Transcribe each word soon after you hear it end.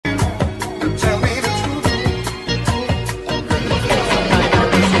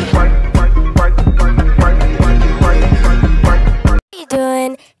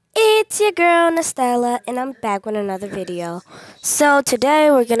Estella, and I'm back with another video. So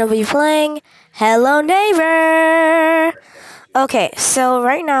today we're gonna be playing Hello Neighbor. Okay, so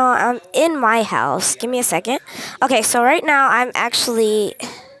right now I'm in my house. Give me a second. Okay, so right now I'm actually,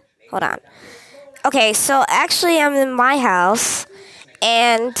 hold on. Okay, so actually I'm in my house,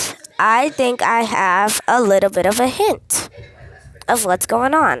 and I think I have a little bit of a hint of what's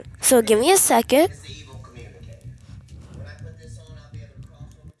going on. So give me a second.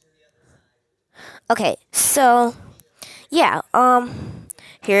 Okay, so yeah,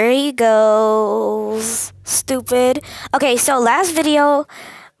 here he goes. Stupid. Okay, so last video,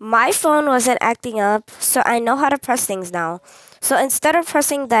 my phone wasn't acting up, so I know how to press things now. So instead of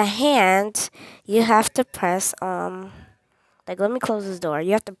pressing the hand, you have to press, like, let me close this door.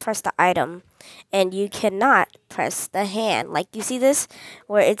 You have to press the item, and you cannot press the hand. Like, you see this,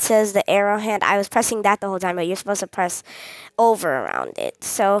 where it says the arrow hand? I was pressing that the whole time, but you're supposed to press over around it.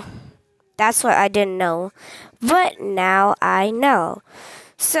 So that's what I didn't know, but now I know.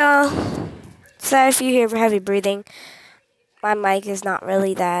 So, sorry if you hear heavy breathing. My mic is not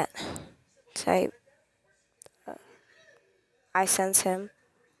really that type. I sense him.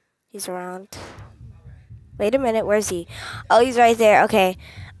 He's around. Wait a minute, where's he? Oh, he's right there. Okay.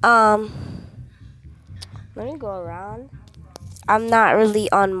 Let me go around. I'm not really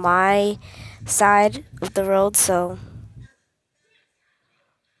on my side of the road, so.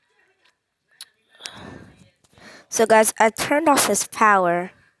 So, guys, I turned off his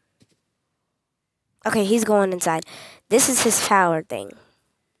power. Okay, he's going inside. This is his power thing.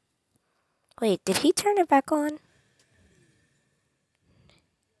 Wait, did he turn it back on?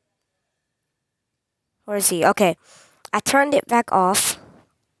 Where is he? Okay, I turned it back off.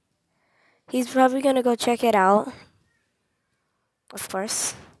 He's probably gonna go check it out. Of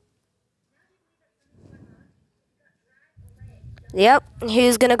course. Yep,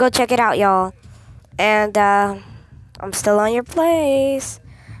 he's gonna go check it out, y'all. And, I'm still on your place.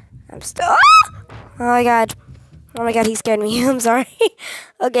 I'm still. Ah! Oh my god. Oh my god, he scared me. I'm sorry.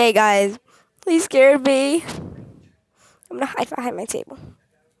 Okay, guys. He scared me. I'm gonna hide behind my table.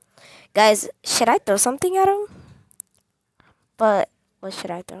 Guys, should I throw something at him? But, what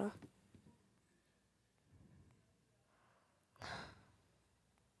should I throw?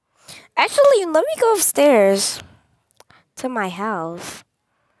 Actually, let me go upstairs to my house.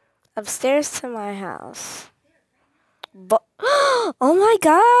 Upstairs to my house. But oh my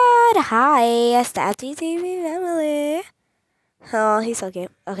god! Hi, Statue TV family. Oh, he's so cute.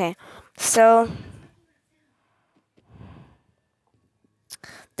 Okay, so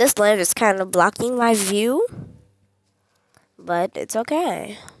this lamp is kind of blocking my view, but it's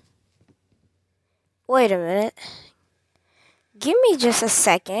okay. Wait a minute. Give me just a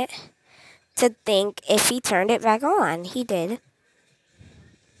second to think if he turned it back on. He did.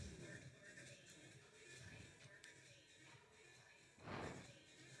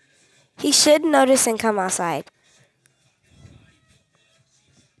 He should notice and come outside.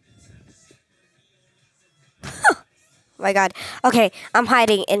 Oh my god. Okay, I'm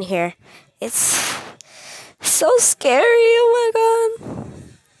hiding in here. It's so scary. Oh my god.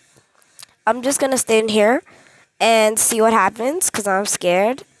 I'm just gonna stay in here and see what happens because I'm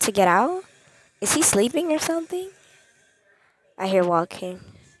scared to get out. Is he sleeping or something? I hear walking.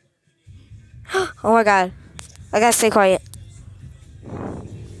 Oh my god. I gotta stay quiet.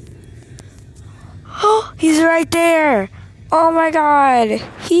 Oh, he's right there. Oh my god.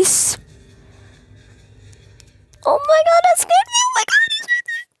 He's. Oh my god, that scared me. Oh my god, he's right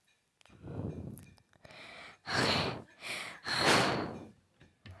there.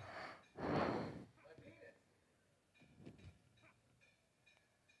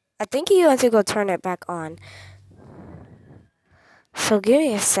 I think he wants to go turn it back on. So give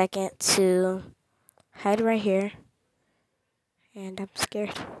me a second to hide right here. And I'm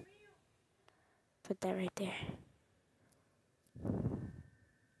scared. Put that right there.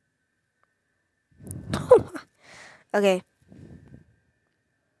 Okay.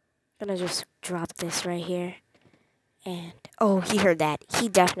 Gonna just drop this right here. And oh, he heard that. He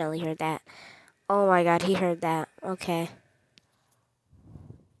definitely heard that. Oh my god, he heard that. Okay.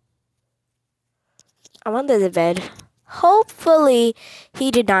 I'm under the bed. Hopefully,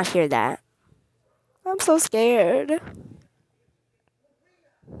 he did not hear that. I'm so scared.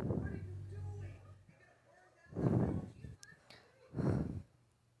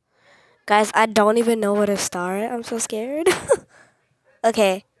 Guys, I don't even know where to start. I'm so scared.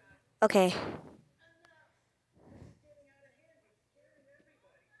 Okay. Okay.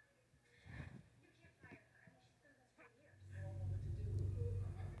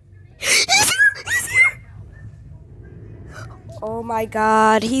 He's here! He's here! Oh my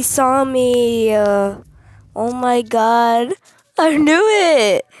god, he saw me. Oh my god. I knew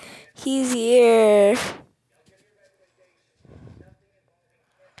it. He's here.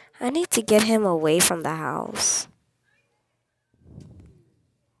 I need to get him away from the house.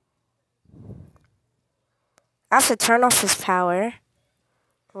 I have to turn off his power.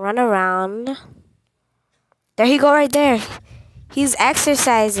 Run around. There he go right there. He's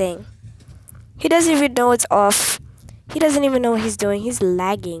exercising. He doesn't even know it's off. He doesn't even know what he's doing. He's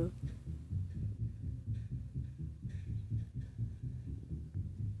lagging.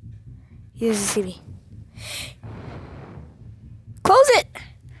 He doesn't see me. Close it!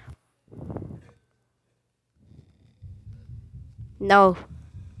 No.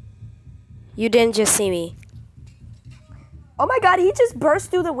 You didn't just see me. Oh my god, he just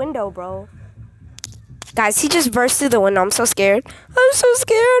burst through the window, bro. Guys, he just burst through the window. I'm so scared. I'm so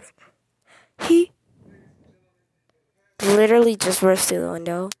scared. He literally just burst through the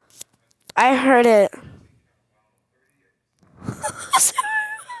window. I heard it.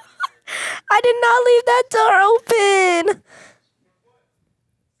 I did not leave that door open.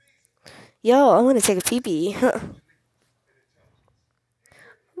 Yo, I'm gonna take a pee-pee. I'm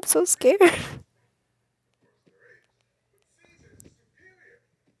so scared.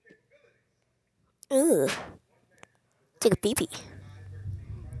 Ugh. Take a pee-pee.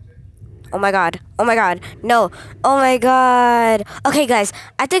 Oh my god. Oh my god. No. Oh my god. Okay, guys.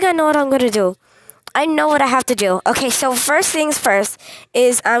 I think I know what I'm gonna do. I know what I have to do. Okay, so first things first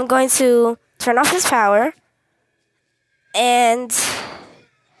is I'm going to turn off his power. And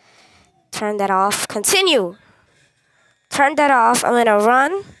turn that off. Continue. Turn that off. I'm gonna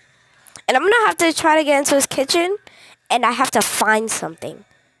run. And I'm gonna have to try to get into his kitchen. And I have to find something.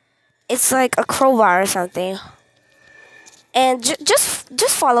 It's like a crowbar or something. And just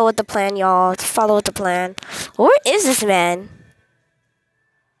follow with the plan, y'all. Just follow with the plan. Where is this man?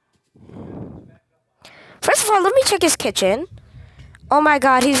 First of all, let me check his kitchen. Oh my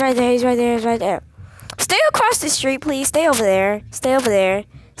god, he's right there. He's right there. He's right there. Stay across the street, please. Stay over there. Stay over there.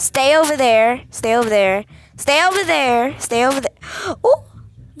 Stay over there. Stay over there. Stay over there. Stay over there. Oh,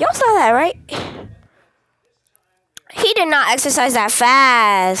 y'all saw that, right? He did not exercise that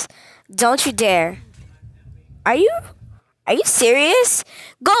fast. Don't you dare. Are you serious?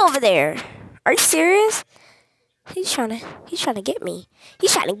 Go over there. Are you serious? He's trying to get me.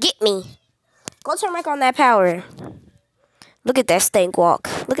 He's trying to get me. Go turn back on that power. Look at that stank walk.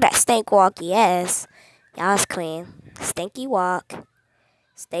 Look at that stank walk. Yes. Y'all's clean. Stinky walk.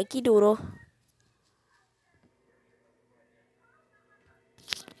 Stanky doodle.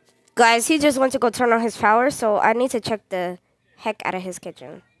 Guys, he just went to go turn on his power, so I need to check the heck out of his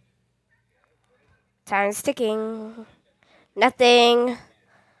kitchen. Time's ticking. Nothing.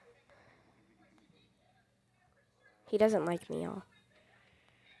 He doesn't like me, y'all.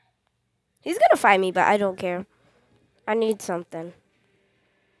 He's gonna find me, but I don't care. I need something.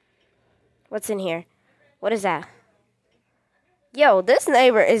 What's in here? What is that? Yo, this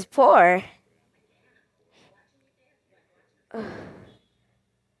neighbor is poor. Ugh.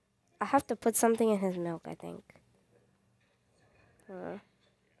 I have to put something in his milk, I think. He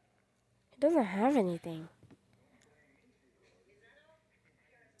doesn't have anything.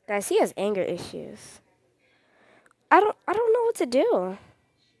 Guys, he has anger issues. I don't know what to do.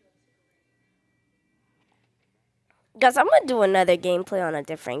 Guys, I'm gonna do another gameplay on a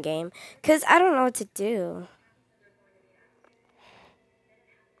different game, cause I don't know what to do.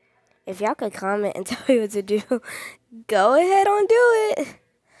 If y'all could comment and tell me what to do, go ahead and do it.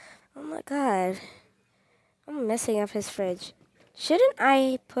 Oh my god. I'm messing up his fridge. Shouldn't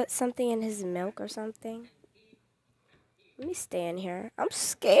I put something in his milk or something? Let me stay in here. I'm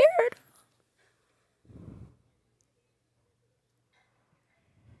scared.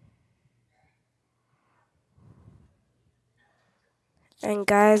 And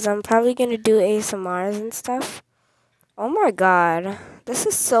guys, I'm probably gonna do ASMRs and stuff. Oh my god. This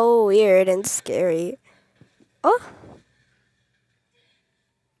is so weird and scary. Oh.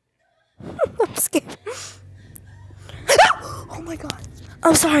 I'm scared. Oh my god.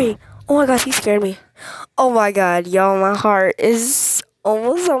 I'm sorry. Oh my god, he scared me. Oh my god, y'all, my heart is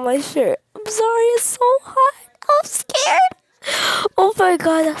almost on my shirt. I'm sorry, it's so hot. I'm scared. Oh my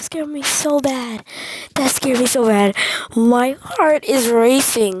god, that scared me so bad. That scared me so bad. My heart is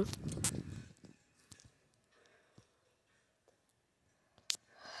racing.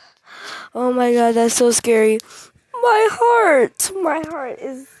 Oh my god, that's so scary. My heart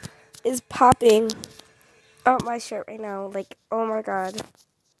is popping out my shirt right now. Like, oh my god.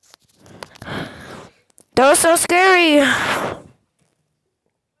 That was so scary.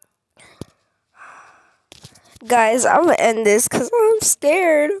 Guys, I'm gonna end this because I'm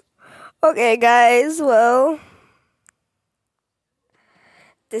scared. Okay, guys, well,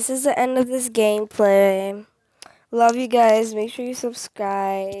 this is the end of this gameplay. Love you guys. Make sure you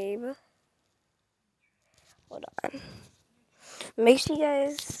subscribe. Hold on. Make sure you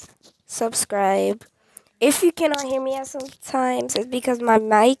guys subscribe. If you cannot hear me at some times, it's because my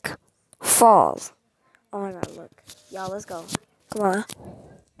mic falls. Oh my god, look. Y'all, let's go. Come on.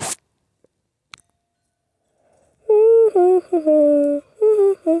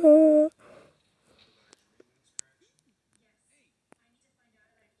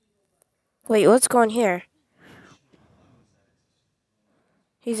 Wait, what's going here?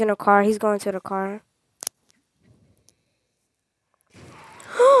 He's in a car. He's going to the car.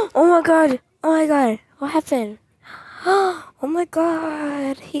 Oh my god. Oh my god. What happened? Oh my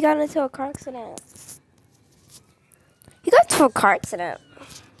god. He got into a car accident. He got into a car accident.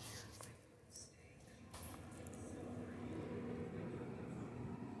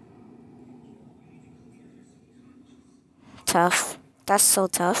 Tough. That's so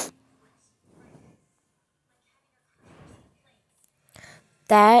tough.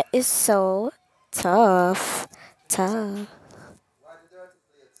 That is so tough. Tough.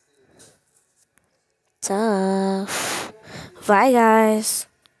 Tough. Bye, guys.